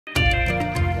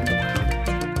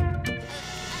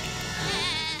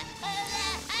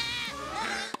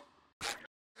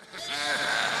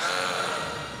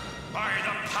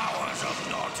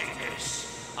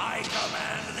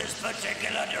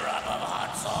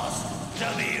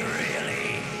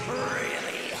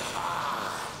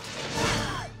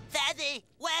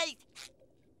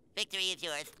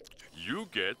you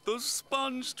get the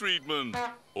sponge treatment.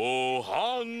 Oh,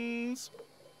 Hans.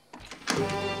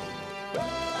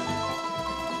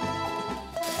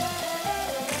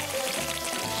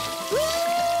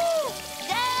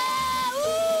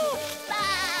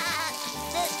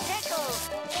 This tickles.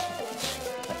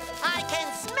 I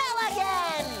can smell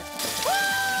again.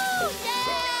 Woo!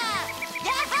 Yeah!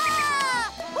 Yeah!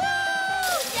 Woo!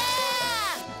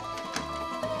 Yeah!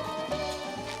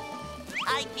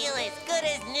 I feel as good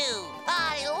as new.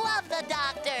 I love the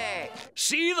doctor.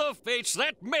 See the fates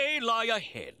that may lie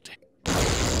ahead.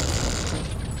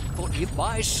 For if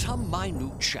by some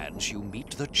minute chance you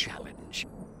meet the challenge,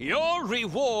 your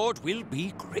reward will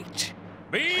be great.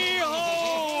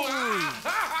 Behold!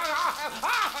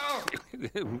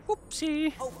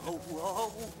 Whoopsie.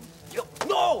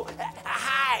 No!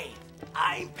 Hi!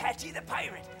 I'm Patchy the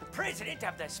Pirate, president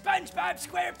of the SpongeBob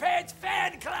SquarePants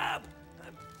fan club.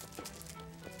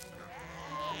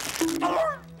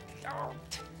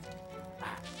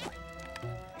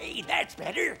 Hey, that's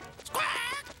better.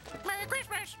 Merry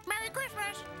Christmas! Merry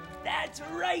Christmas! That's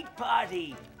right,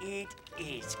 Potty. It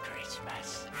is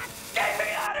Christmas. Get me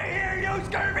out of here, you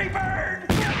scurvy bird!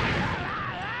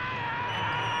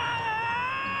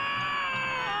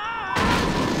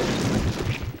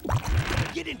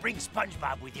 You didn't bring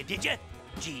SpongeBob with you, did you?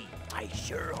 Gee, I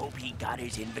sure hope he got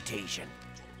his invitation.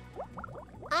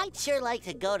 I'd sure like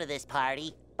to go to this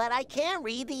party, but I can't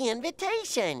read the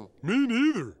invitation. Me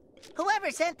neither.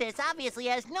 Whoever sent this obviously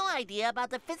has no idea about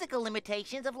the physical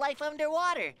limitations of life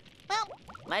underwater. Well,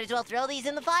 might as well throw these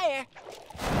in the fire.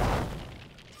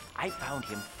 I found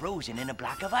him frozen in a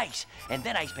block of ice, and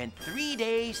then I spent 3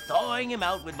 days thawing him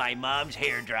out with my mom's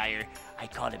hairdryer. I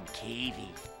call him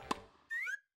Cavey.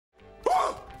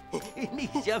 And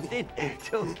he jumped in.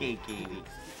 It's okay, Cavey.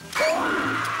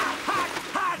 Hot,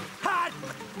 hot, hot!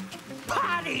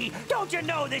 Potty! Don't you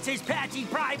know this is Patchy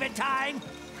private time?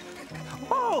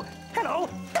 Oh, hello.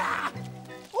 Ah!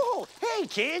 Oh, hey,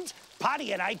 kids.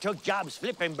 Potty and I took jobs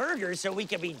flipping burgers so we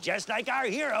could be just like our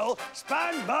hero,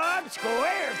 SpongeBob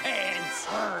SquarePants.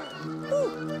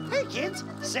 Ooh, hey, kids.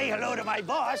 Say hello to my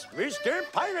boss, Mr.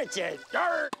 Pirate.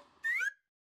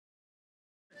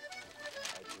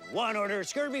 1 order of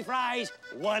scurvy fries,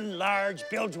 1 large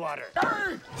Bilgewater.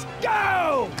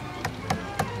 Go!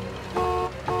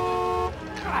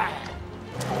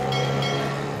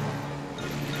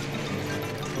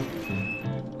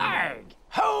 Arg!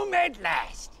 Home at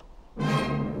last.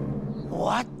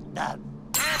 What the?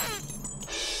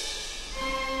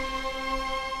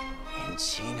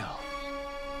 Encino.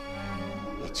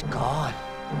 It's gone.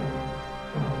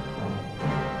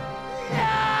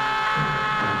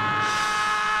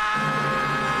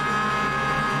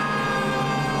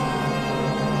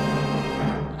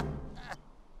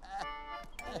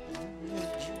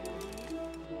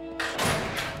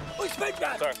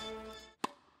 Sir.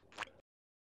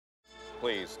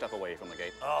 Please step away from the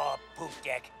gate. Oh, poop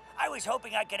deck. I was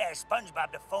hoping I could ask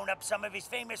SpongeBob to phone up some of his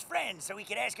famous friends so he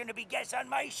could ask him to be guests on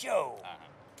my show.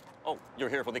 Oh, you're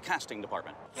here for the casting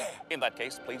department. Yeah. In that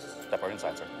case, please step right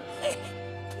inside, sir.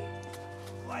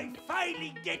 I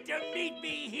finally get to meet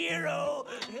me hero.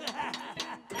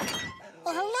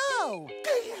 Well, hello.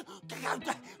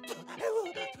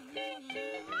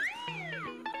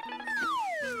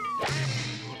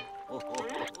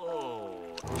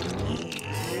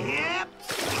 Yep.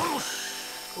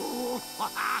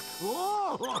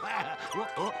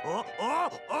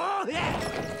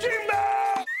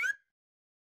 Jimbo!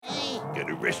 Got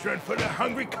a restaurant full of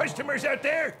hungry customers out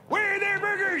there? Where are their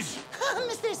burgers?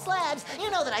 Mr. Slabs, you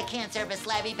know that I can't serve a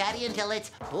slabby patty until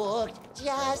it's cooked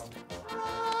just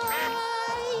right.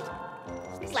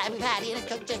 Slabby patty and it's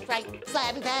cooked just right.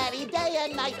 Slabby patty day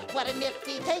and night. What a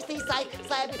nifty, tasty sight.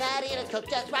 Slabby patty and it's cooked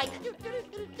just right.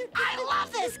 I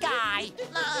love this guy.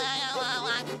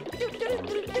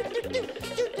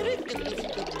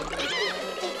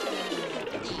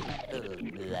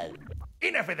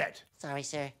 Enough of that. Sorry,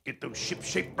 sir. Get those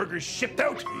ship-shaped burgers shipped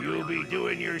out. You'll be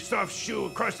doing your soft shoe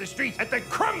across the street at the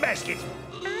Crumb Basket.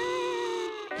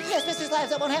 Yes, Mr.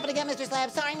 Slabs, that won't happen again, Mr.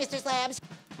 Slabs. Sorry, Mr. Slabs.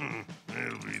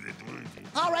 That'll be the tweet.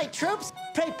 All right, troops,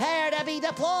 prepare to be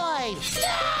deployed.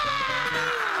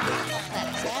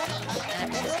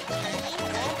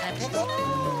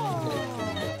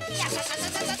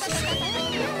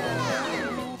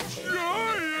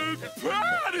 Giant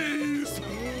patties!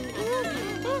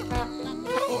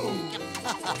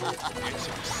 It's a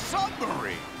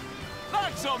submarine!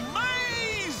 That's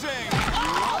amazing!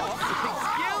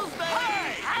 Excuse me!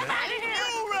 Hey!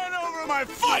 You ran over my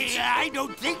foot! Yeah, I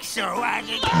don't think so.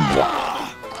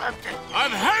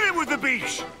 I'm headed with the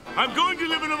beach! I'm going to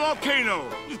live in a volcano,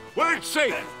 where it's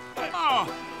safe,